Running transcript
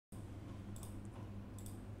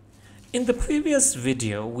In the previous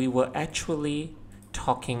video, we were actually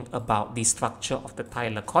talking about the structure of the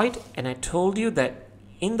thylakoid, and I told you that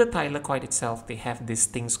in the thylakoid itself, they have these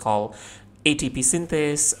things called ATP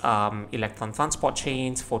synthase, electron transport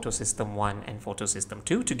chains, photosystem 1 and photosystem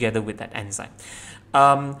 2 together with that enzyme.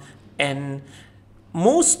 And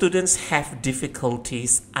most students have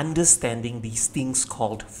difficulties understanding these things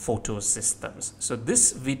called photosystems. So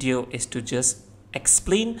this video is to just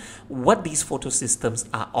explain what these photosystems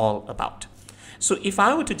are all about. So if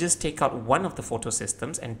I were to just take out one of the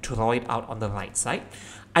photosystems and draw it out on the right side,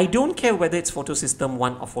 I don't care whether it's photosystem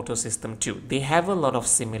 1 or photosystem 2. They have a lot of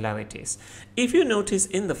similarities. If you notice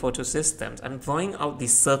in the photosystems, I'm drawing out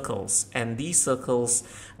these circles, and these circles,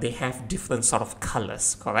 they have different sort of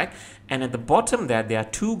colors, correct? And at the bottom there are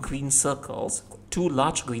two green circles, two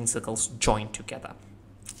large green circles joined together.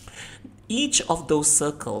 Each of those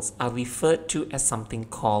circles are referred to as something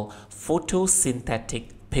called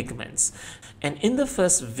photosynthetic pigments. And in the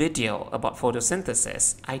first video about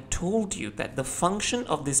photosynthesis, I told you that the function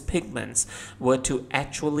of these pigments were to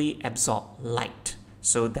actually absorb light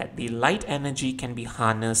so that the light energy can be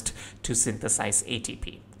harnessed to synthesize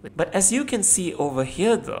ATP. But as you can see over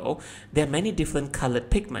here though, there are many different colored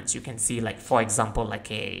pigments. You can see, like, for example, like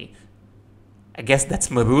I guess that's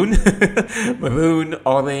maroon, maroon,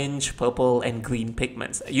 orange, purple, and green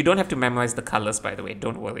pigments. You don't have to memorize the colors, by the way,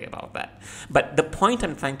 don't worry about that. But the point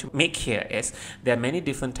I'm trying to make here is there are many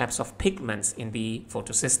different types of pigments in the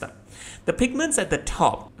photosystem. The pigments at the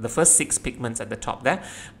top, the first 6 pigments at the top there,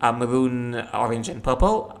 maroon, orange, and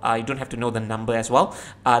purple, you don't have to know the number as well.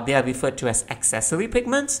 They are referred to as accessory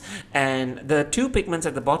pigments, and the 2 pigments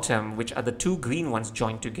at the bottom, which are the 2 green ones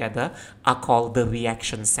joined together, are called the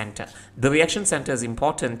reaction center. The reaction center is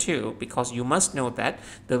important too, because you must know that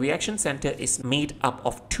the reaction center is made up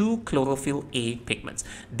of 2 chlorophyll A pigments.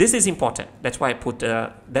 This is important. That's why I put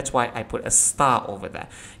a star over there.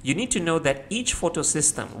 You need to know that each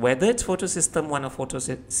photosystem, whether it's photosystem 1 or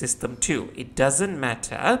photosystem 2, it doesn't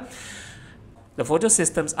matter. The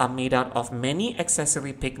photosystems are made out of many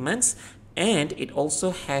accessory pigments, and it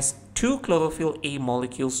also has 2 chlorophyll A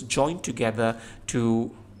molecules joined together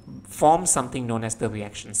to form something known as the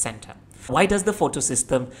reaction center. Why does the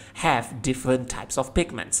photosystem have different types of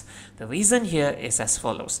pigments? The reason here is as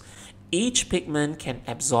follows. Each pigment can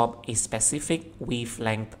absorb a specific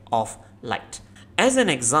wavelength of light. As an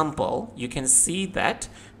example, you can see that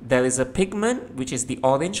there is a pigment which is the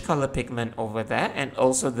orange color pigment over there, and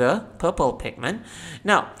also the purple pigment.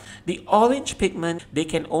 Now, the orange pigment, they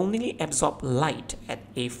can only absorb light at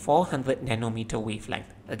a 400 nanometer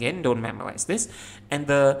wavelength. Again, don't memorize this. And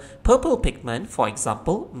the purple pigment, for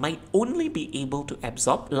example, might only be able to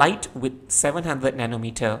absorb light with 700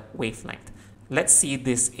 nanometer wavelength. Let's see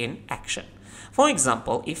this in action. For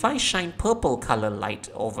example, if I shine purple color light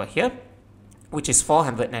over here, which is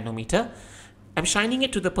 400 nanometer, I'm shining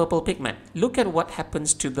it to the purple pigment. Look at what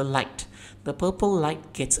happens to the light. The purple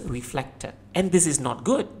light gets reflected. And this is not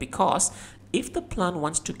good, because if the plant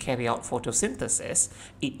wants to carry out photosynthesis,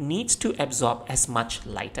 it needs to absorb as much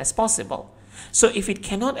light as possible. So if it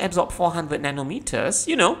cannot absorb 400 nanometers,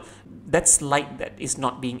 you know, that's light that is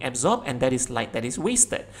not being absorbed, and that is light that is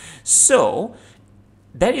wasted. So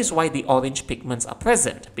that is why the orange pigments are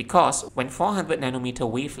present, because when 400 nanometer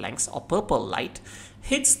wavelengths or purple light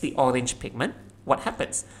hits the orange pigment, what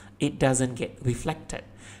happens? It doesn't get reflected.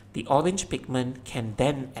 The orange pigment can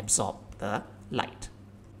then absorb the light.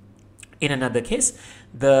 In another case,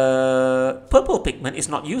 the purple pigment is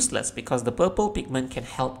not useless, because the purple pigment can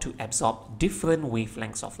help to absorb different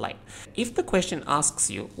wavelengths of light. If the question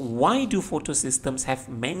asks you, why do photosystems have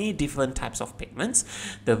many different types of pigments?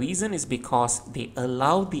 The reason is because they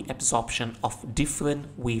allow the absorption of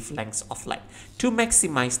different wavelengths of light to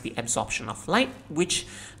maximize the absorption of light, which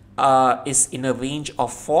is in a range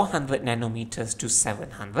of 400 nanometers to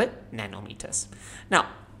 700 nanometers. Now,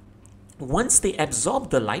 once they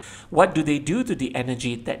absorb the light, what do they do to the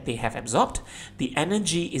energy that they have absorbed? The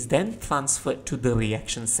energy is then transferred to the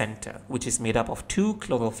reaction center, which is made up of 2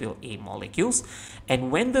 chlorophyll A molecules.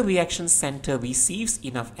 And when the reaction center receives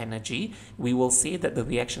enough energy, we will say that the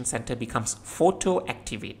reaction center becomes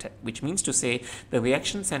photoactivated, which means to say the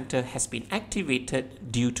reaction center has been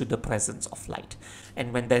activated due to the presence of light.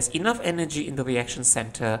 And when there's enough energy in the reaction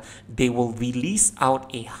center, they will release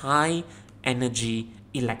out a high energy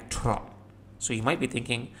electron. So you might be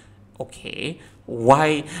thinking, okay,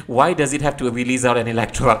 why does it have to release out an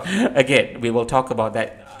electron? Again, we will talk about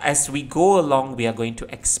that. As we go along, we are going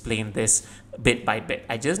to explain this bit by bit.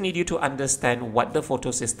 I just need you to understand what the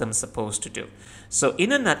photosystem is supposed to do. So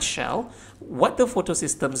in a nutshell, what the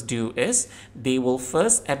photosystems do is they will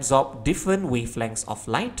first absorb different wavelengths of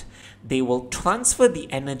light. They will transfer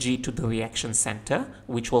the energy to the reaction center,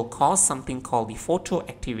 which will cause something called the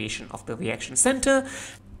photoactivation of the reaction center,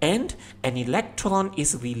 and an electron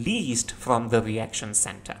is released from the reaction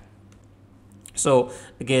center. So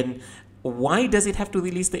again, why does it have to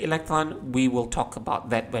release the electron? We will talk about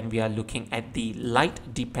that when we are looking at the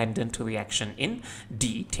light-dependent reaction in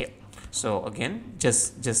detail. So again,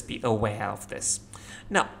 just be aware of this.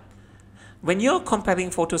 Now, when you're comparing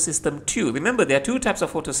photosystem 2, remember there are two types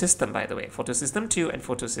of photosystem, by the way, photosystem 2 and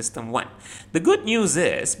photosystem 1. The good news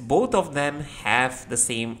is both of them have the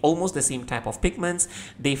same, almost the same type of pigments.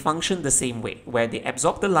 They function the same way, where they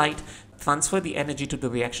absorb the light, transfer the energy to the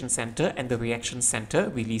reaction center, and the reaction center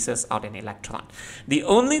releases out an electron. The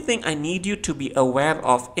only thing I need you to be aware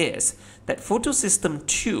of is that photosystem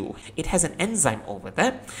 2, it has an enzyme over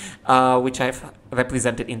there, which I've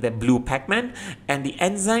represented in the blue pigment, and the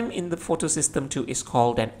enzyme in the photosystem 2 is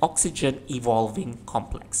called an oxygen evolving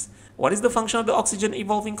complex. What is the function of the oxygen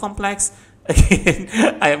evolving complex? Again,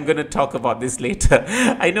 I am going to talk about this later.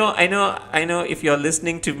 I know if you're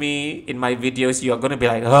listening to me in my videos, you're going to be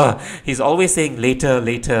like, oh, he's always saying later,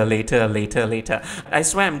 later, later, later, later. I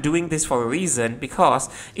swear I'm doing this for a reason, because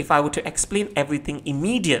if I were to explain everything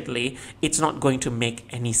immediately, it's not going to make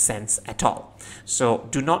any sense at all. So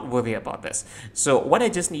do not worry about this. So what I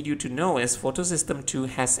just need you to know is photosystem 2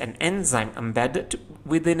 has an enzyme embedded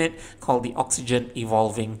within it called the oxygen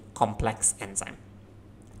evolving complex enzyme.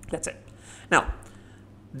 That's it. Now,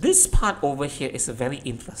 this part over here is a very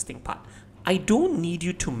interesting part. I don't need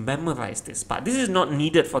you to memorize this part. This is not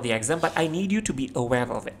needed for the exam, but I need you to be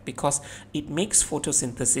aware of it because it makes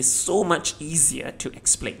photosynthesis so much easier to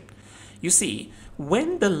explain. You see,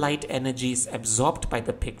 when the light energy is absorbed by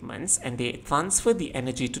the pigments and they transfer the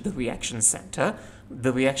energy to the reaction center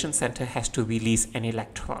has to release an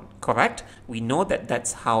electron, correct? We know that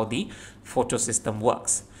that's how the photosystem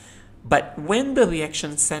works. But when the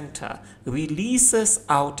reaction center releases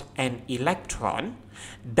out an electron,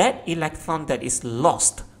 that electron that is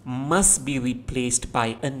lost must be replaced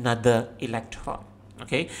by another electron.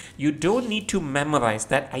 Okay, you don't need to memorize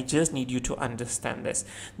that. I just need you to understand this.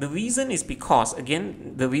 The reason is because,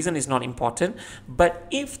 again, the reason is not important, but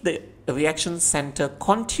if the reaction center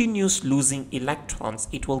continues losing electrons,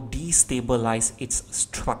 it will destabilize its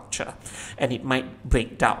structure and it might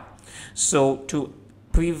break down. So to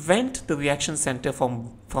prevent the reaction center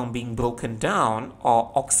from being broken down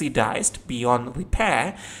or oxidized beyond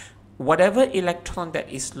repair, whatever electron that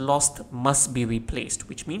is lost must be replaced,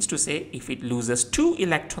 which means to say if it loses 2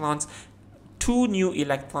 electrons, 2 new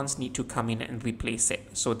electrons need to come in and replace it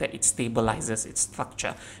so that it stabilizes its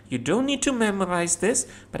structure. You don't need to memorize this,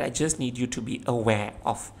 but I just need you to be aware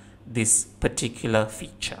of this particular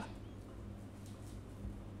feature.